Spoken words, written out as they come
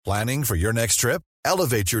Planning for your next trip?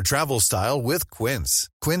 Elevate your travel style with Quince.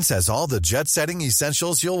 Quince has all the jet-setting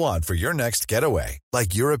essentials you'll want for your next getaway,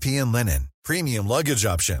 like European linen, premium luggage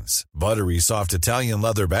options, buttery soft Italian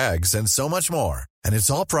leather bags, and so much more. And it's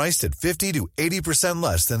all priced at 50 to 80%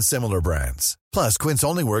 less than similar brands. Plus, Quince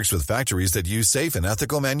only works with factories that use safe and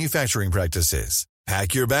ethical manufacturing practices.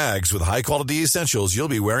 Pack your bags with high-quality essentials you'll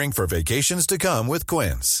be wearing for vacations to come with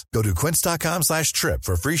Quince. Go to quince.com/trip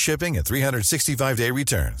for free shipping and 365-day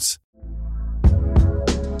returns.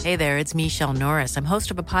 Hey there, it's Michelle Norris. I'm host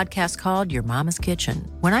of a podcast called Your Mama's Kitchen.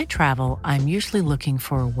 When I travel, I'm usually looking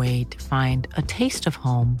for a way to find a taste of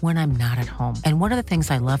home when I'm not at home. And one of the things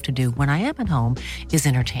I love to do when I am at home is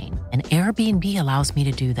entertain. And Airbnb allows me to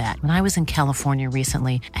do that. When I was in California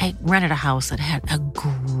recently, I rented a house that had a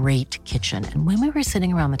great kitchen. And when we were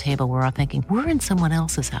sitting around the table, we were all thinking, we're in someone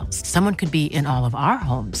else's house. Someone could be in all of our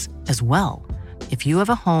homes as well. If you have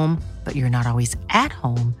a home, but you're not always at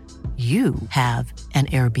home, you have an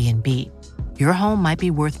Airbnb. Your home might be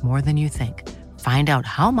worth more than you think. Find out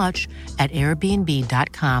how much at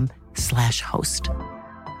airbnb.com/host.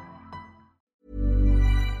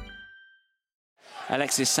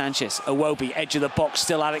 Alexis Sanchez, Iwobi, edge of the box,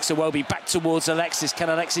 still Alex Iwobi, back towards Alexis. Can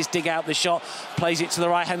Alexis dig out the shot? Plays it to the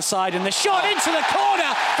right-hand side, and the shot into the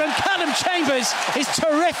corner from Callum Chambers is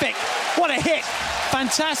terrific. What a hit.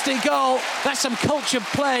 Fantastic goal. That's some cultured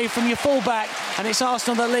play from your fullback, and it's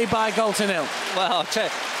Arsenal that lead by a goal to nil. Well,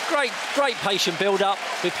 great patient build-up.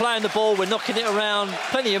 We're playing the ball, we're knocking it around,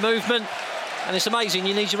 plenty of movement. And it's amazing,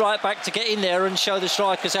 you need your right back to get in there and show the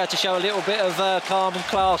strikers how to show a little bit of calm and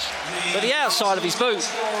class. But the outside of his boot,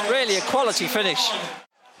 really a quality finish.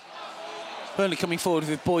 Burnley coming forward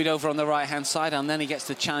with Boyd over on the right-hand side, and then he gets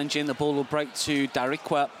the challenge in. The ball will break to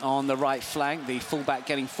Darikwa on the right flank. The fullback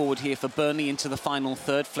getting forward here for Burnley into the final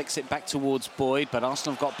third. Flicks it back towards Boyd, but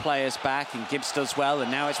Arsenal have got players back, and Gibbs does well,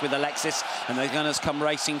 and now it's with Alexis, and the Gunners come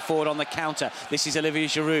racing forward on the counter. This is Olivier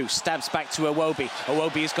Giroud, stabs back to Iwobi.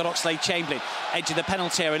 Iwobi has got Oxlade-Chamberlain, edge of the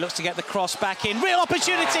penalty area, looks to get the cross back in. Real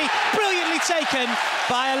opportunity, brilliantly taken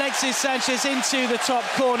by Alexis Sanchez into the top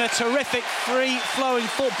corner. Terrific free-flowing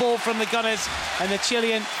football from the Gunners. And the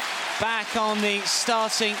Chilean back on the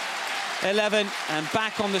starting 11 and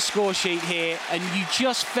back on the score sheet here. And you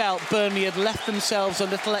just felt Burnley had left themselves a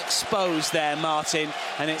little exposed there, Martin.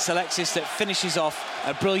 And it's Alexis that finishes off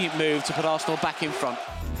a brilliant move to put Arsenal back in front.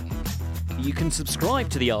 You can subscribe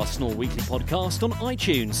to the Arsenal Weekly Podcast on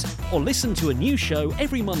iTunes or listen to a new show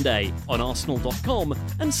every Monday on arsenal.com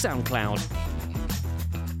and SoundCloud.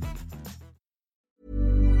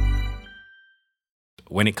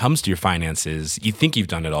 When it comes to your finances, you think you've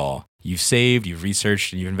done it all. You've saved, you've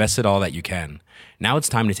researched, and you've invested all that you can. Now it's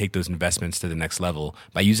time to take those investments to the next level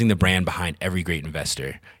by using the brand behind every great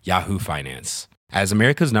investor, Yahoo Finance. As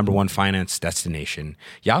America's #1 finance destination,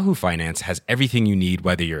 Yahoo Finance has everything you need,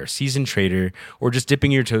 whether you're a seasoned trader or just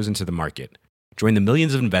dipping your toes into the market. Join the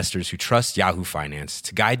millions of investors who trust Yahoo Finance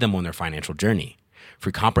to guide them on their financial journey.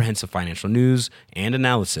 For comprehensive financial news and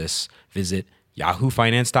analysis, visit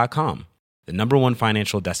yahoofinance.com. The #1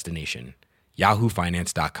 financial destination,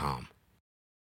 yahoofinance.com.